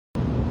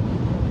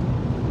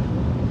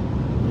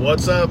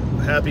What's up?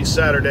 Happy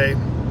Saturday.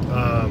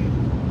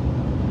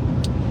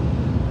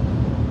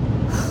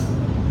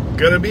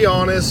 Gonna be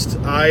honest,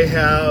 I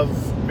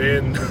have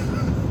been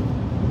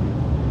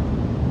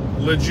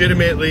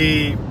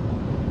legitimately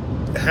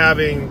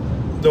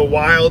having the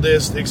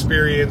wildest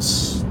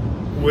experience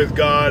with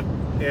God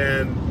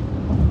and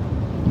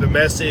the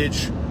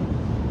message,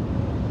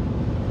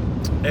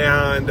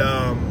 and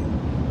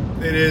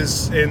it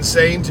is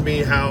insane to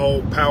me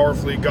how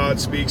powerfully God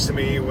speaks to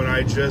me when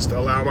I just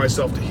allow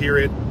myself to hear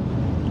it.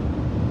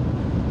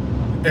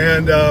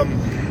 And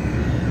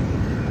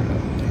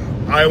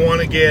I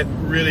want to get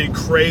really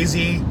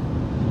crazy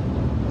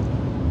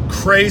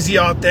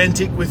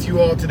authentic with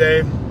you all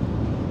today.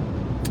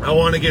 I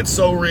want to get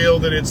so real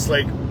that it's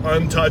like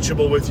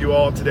untouchable with you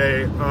all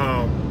today.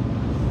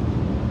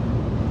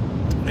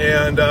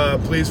 And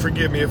please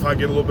forgive me if I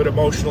get a little bit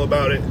emotional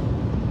about it.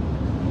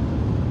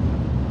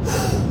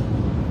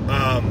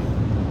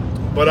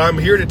 But I'm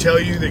here to tell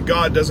you that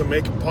God doesn't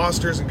make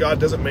imposters and God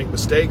doesn't make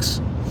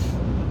mistakes.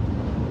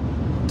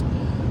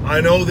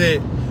 I know that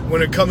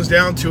when it comes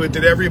down to it,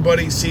 that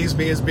everybody sees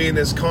me as being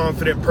this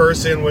confident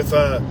person with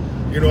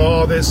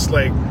all this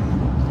like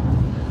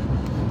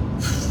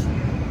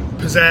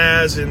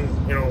pizzazz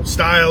and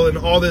style and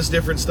all this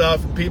different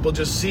stuff. People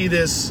just see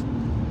this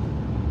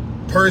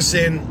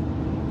person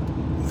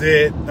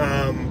that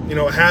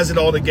has it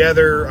all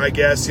together, I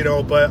guess,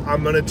 but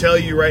I'm gonna tell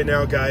you right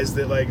now, guys,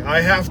 that like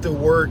I have to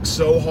work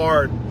so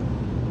hard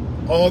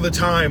all the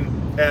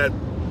time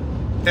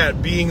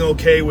at being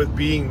okay with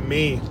being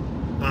me.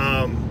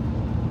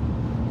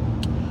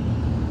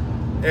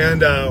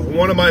 And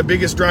one of my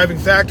biggest driving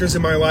factors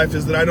in my life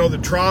is that I know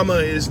that trauma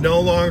is no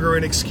longer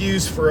an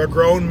excuse for a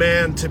grown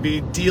man to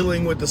be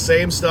dealing with the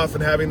same stuff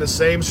and having the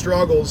same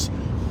struggles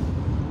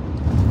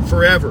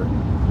forever.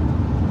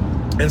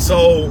 And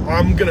so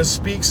I'm going to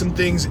speak some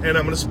things, and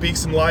I'm going to speak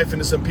some life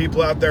into some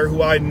people out there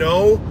who I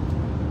know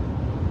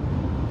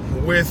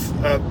with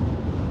a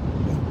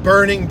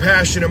burning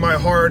passion in my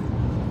heart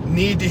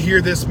need to hear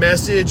this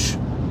message.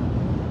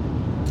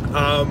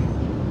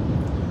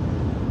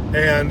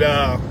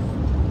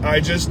 I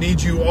just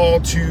need you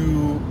all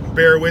to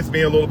bear with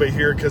me a little bit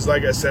here, because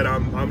like I said,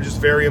 I'm just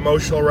very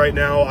emotional right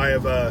now. I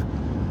have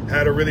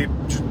had a really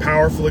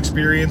powerful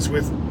experience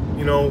with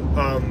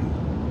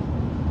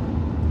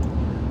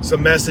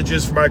some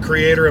messages from my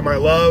Creator and my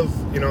love,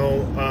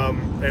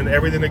 and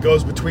everything that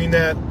goes between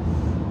that.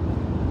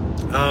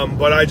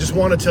 But I just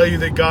want to tell you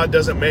that God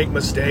doesn't make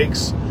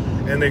mistakes,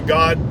 and that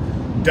God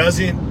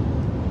doesn't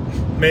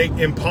make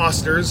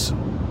imposters.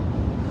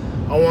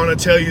 I want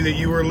to tell you that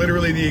you are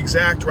literally the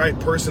exact right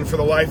person for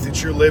the life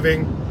that you're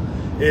living.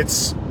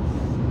 It's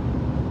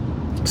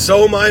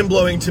so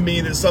mind-blowing to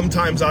me that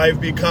sometimes I've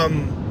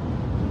become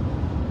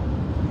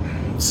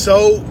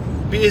so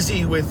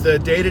busy with the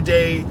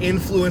day-to-day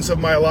influence of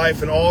my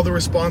life and all the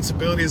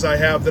responsibilities I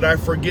have that I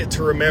forget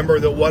to remember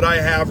that what I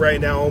have right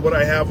now and what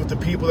I have with the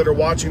people that are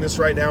watching this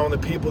right now and the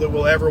people that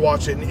will ever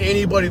watch it and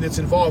anybody that's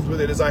involved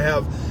with it is I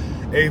have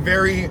a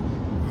very,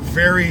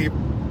 very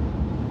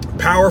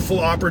powerful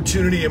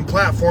opportunity and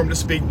platform to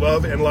speak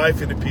love and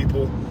life into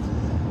people.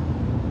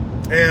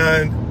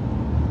 And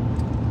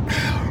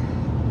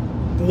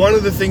one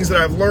of the things that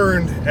I've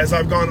learned as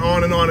I've gone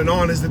on and on and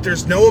on is that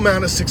there's no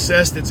amount of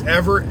success that's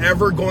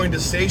ever going to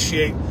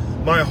satiate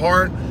my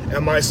heart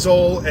and my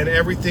soul and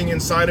everything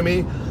inside of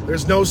me.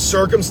 There's no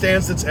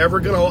circumstance that's ever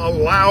going to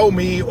allow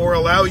me or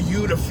allow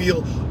you to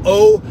feel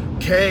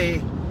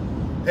okay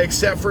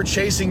except for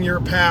chasing your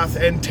path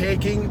and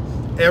taking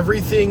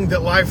everything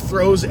that life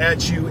throws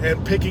at you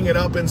and picking it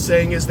up and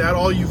saying, is that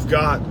all you've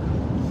got?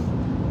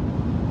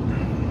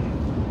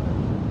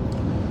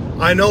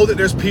 I know that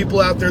there's people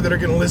out there that are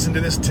going to listen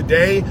to this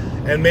today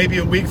and maybe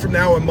a week from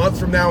now, a month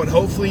from now, and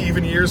hopefully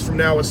even years from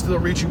now, it's still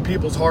reaching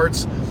people's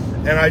hearts.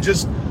 And I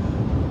just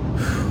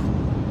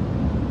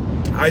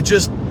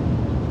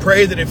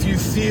pray that if you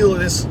feel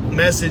this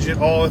message at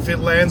all, if it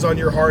lands on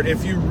your heart,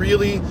 if you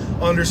really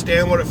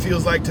understand what it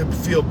feels like to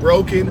feel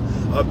broken,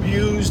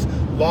 abused,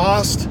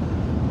 lost,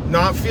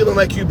 not feeling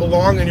like you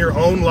belong in your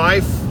own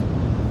life,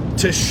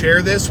 to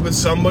share this with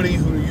somebody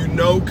who you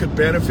know could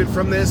benefit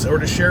from this, or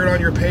to share it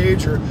on your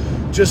page, or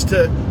just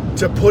to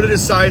put it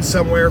aside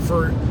somewhere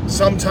for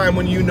some time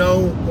when you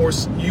know, or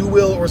you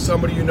will, or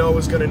somebody you know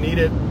is going to need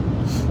it.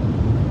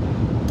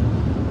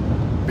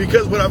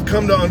 Because what I've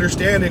come to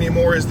understand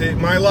anymore is that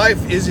my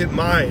life isn't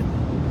mine.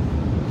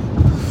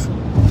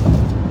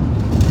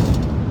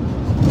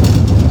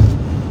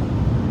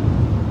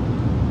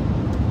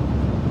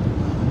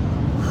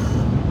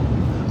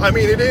 I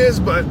mean, it is,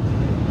 but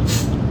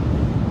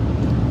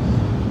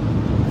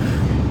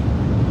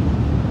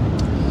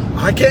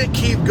I can't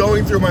keep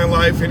going through my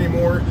life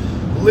anymore,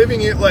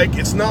 living it like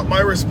it's not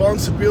my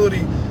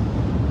responsibility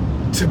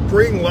to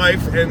bring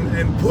life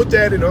and put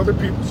that in other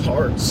people's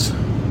hearts.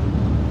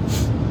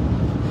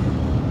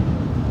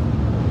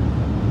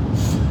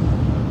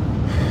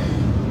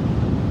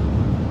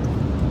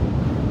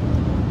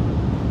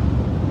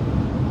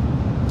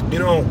 You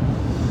know,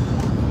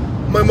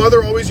 my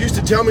mother always used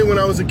to tell me when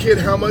I was a kid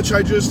how much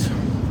I just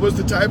was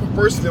the type of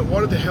person that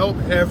wanted to help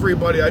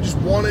everybody. I just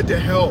wanted to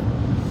help.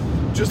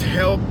 Just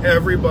help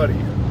everybody.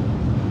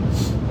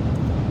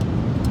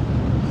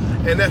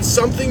 And that's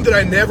something that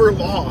I never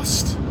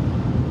lost.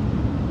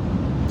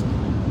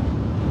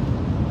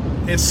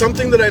 It's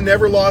something that I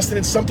never lost, and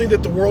it's something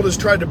that the world has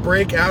tried to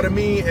break out of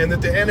me, and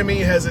that the enemy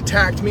has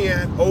attacked me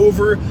at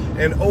over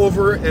and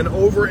over and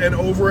over and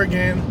over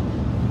again.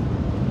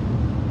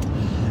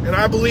 And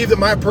I believe that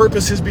my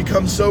purpose has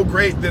become so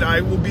great that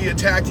I will be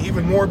attacked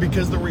even more,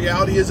 because the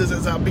reality is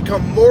as I've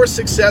become more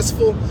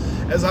successful,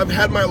 as I've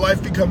had my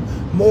life become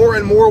more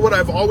and more what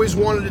I've always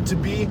wanted it to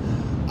be,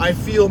 I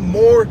feel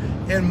more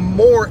and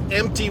more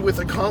empty with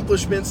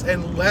accomplishments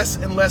and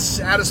less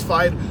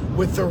satisfied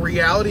with the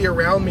reality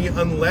around me,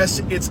 unless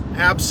it's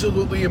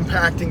absolutely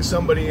impacting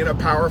somebody in a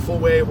powerful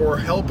way or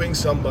helping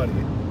somebody.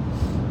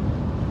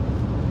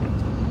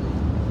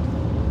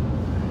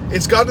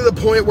 It's got to the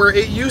point where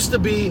it used to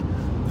be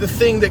the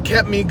thing that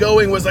kept me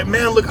going was like,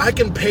 man, look, I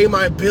can pay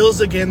my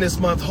bills again this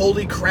month.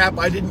 Holy crap,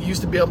 I didn't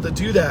used to be able to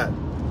do that.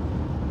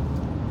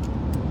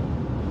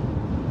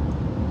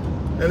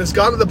 And it's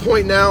gotten to the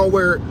point now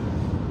where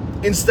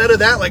instead of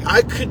that, like,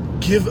 I could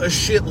give a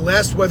shit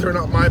less whether or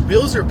not my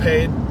bills are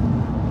paid.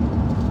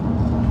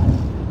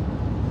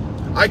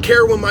 I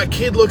care when my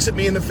kid looks at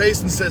me in the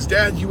face and says,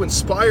 Dad, you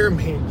inspire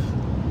me.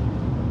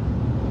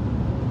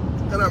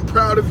 And I'm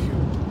proud of you.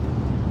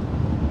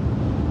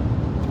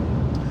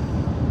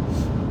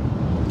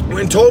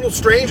 When total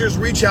strangers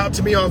reach out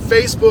to me on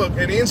Facebook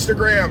and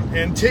Instagram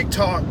and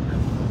TikTok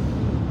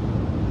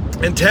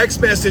and text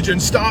message and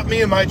stop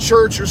me in my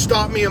church or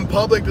stop me in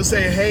public to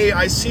say, hey,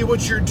 I see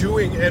what you're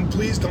doing and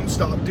please don't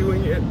stop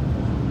doing it.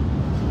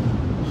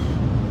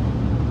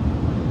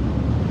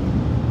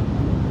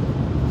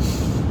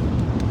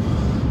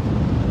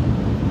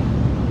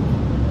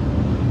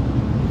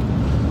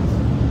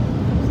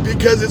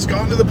 Because it's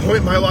gotten to the point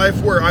in my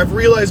life where I've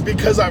realized,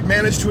 because I've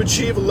managed to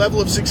achieve a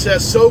level of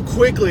success so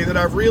quickly, that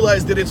I've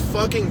realized that it's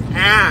fucking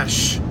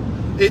ash.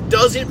 It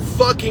doesn't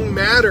fucking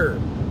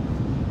matter.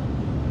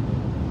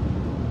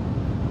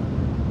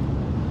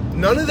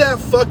 None of that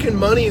fucking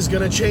money is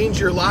going to change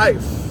your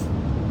life.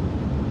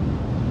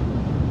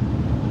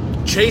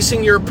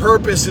 Chasing your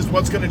purpose is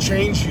what's going to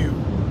change you.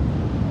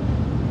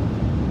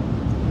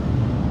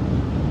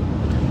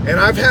 And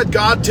I've had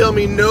God tell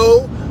me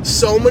no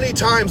so many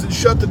times and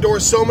shut the door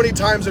so many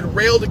times and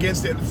railed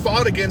against it and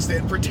fought against it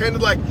and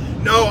pretended like,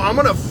 no, I'm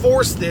going to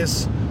force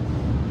this.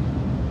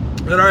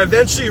 And I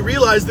eventually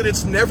realized that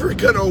it's never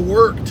going to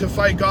work to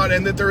fight God,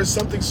 and that there is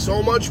something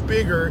so much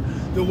bigger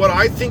than what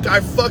I think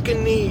I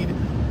fucking need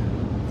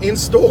in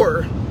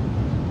store,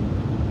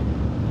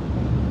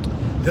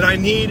 that I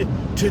need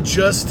to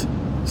just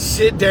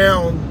sit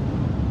down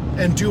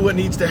and do what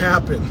needs to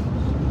happen.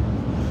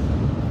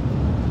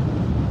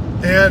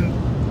 And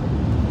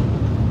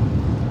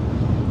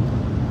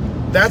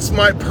that's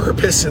my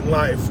purpose in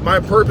life.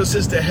 My purpose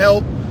is to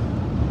help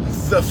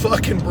the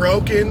fucking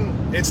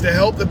broken. It's to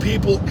help the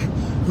people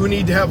who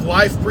need to have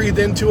life breathed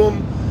into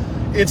them.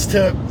 It's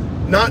to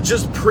not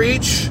just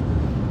preach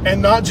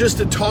and not just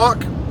to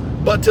talk,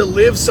 but to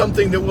live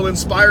something that will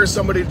inspire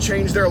somebody to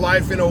change their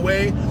life in a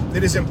way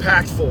that is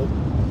impactful.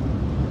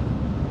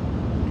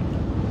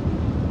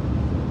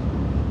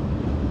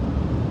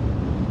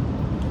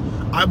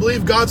 I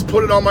believe God's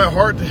put it on my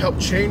heart to help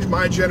change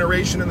my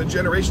generation and the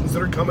generations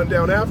that are coming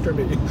down after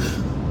me.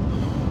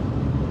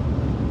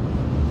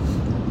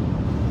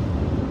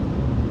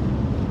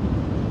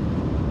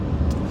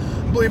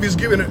 I believe He's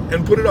given it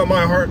and put it on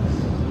my heart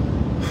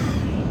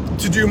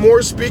to do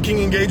more speaking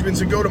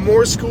engagements and go to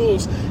more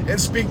schools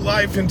and speak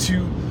life into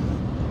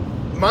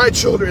my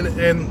children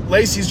and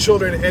Lacey's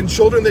children and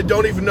children that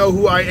don't even know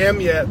who I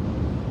am yet.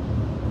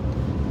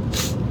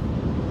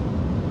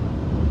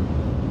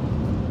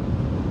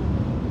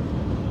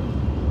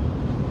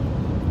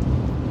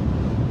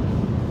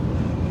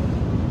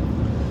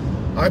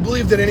 I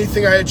believe that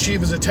anything I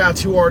achieve as a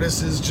tattoo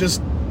artist is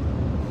just,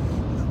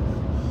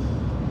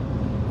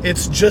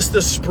 it's just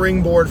the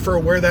springboard for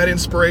where that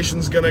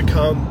inspiration's gonna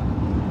come.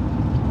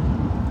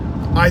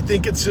 I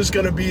think it's just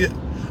gonna be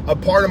a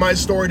part of my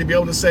story to be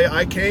able to say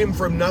I came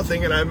from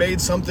nothing and I made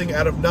something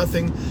out of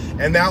nothing,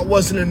 and that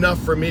wasn't enough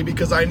for me,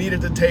 because I needed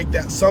to take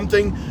that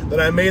something that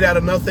I made out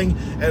of nothing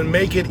and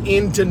make it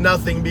into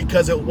nothing,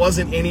 because it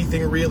wasn't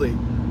anything really.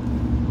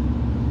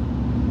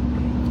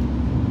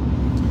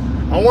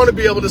 I want to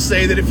be able to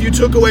say that if you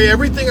took away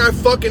everything I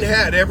fucking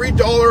had, every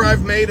dollar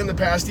I've made in the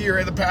past year,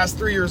 in the past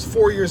 3 years,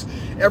 4 years,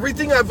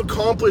 everything I've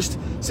accomplished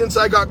since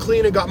I got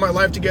clean and got my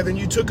life together, and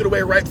you took it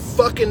away right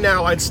fucking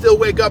now, I'd still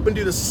wake up and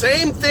do the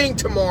same thing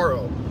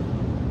tomorrow.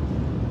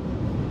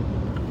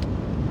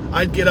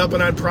 I'd get up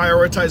and I'd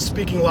prioritize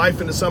speaking life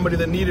into somebody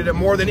that needed it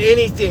more than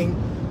anything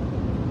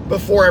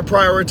before I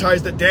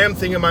prioritized the damn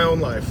thing in my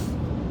own life.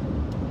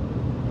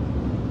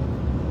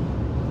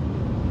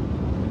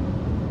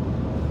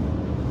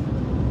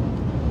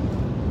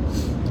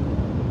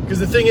 Because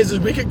the thing is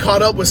we get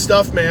caught up with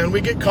stuff, man. We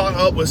get caught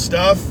up with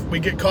stuff. We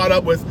get caught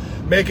up with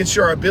making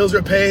sure our bills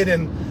are paid,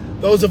 and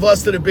Those of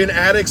us that have been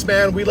addicts,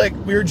 man,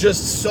 we're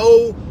just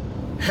so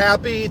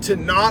happy to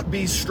not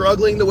be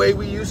struggling the way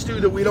we used to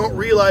that we don't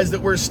realize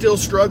that we're still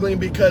struggling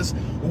because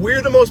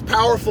we're the most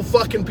powerful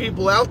fucking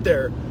people out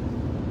there.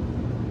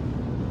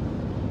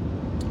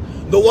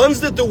 The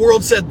ones that the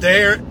world said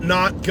they're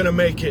not gonna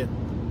make it.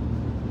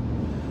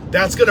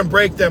 That's gonna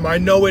break them. I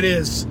know it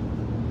is.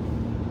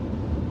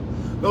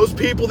 Those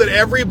people that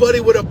everybody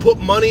would have put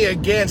money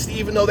against,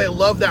 even though they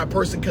love that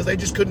person because they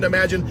just couldn't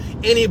imagine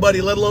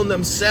anybody, let alone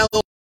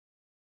themselves,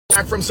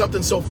 back from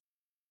something so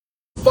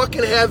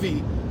fucking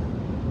heavy.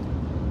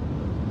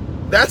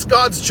 That's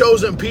God's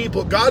chosen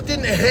people. God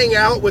didn't hang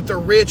out with the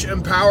rich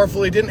and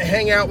powerful. He didn't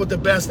hang out with the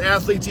best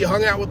athletes. He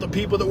hung out with the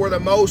people that were the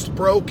most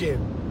broken.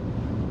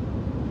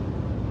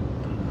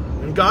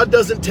 And God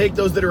doesn't take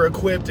those that are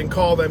equipped and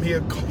call them. He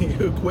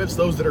equips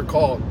those that are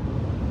called.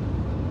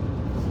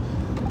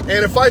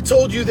 And if I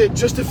told you that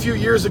just a few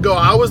years ago,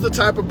 I was the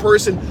type of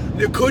person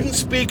that couldn't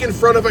speak in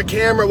front of a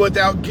camera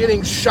without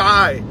getting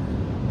shy.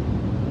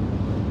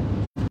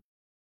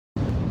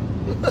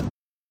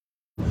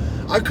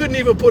 I couldn't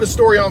even put a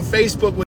story on Facebook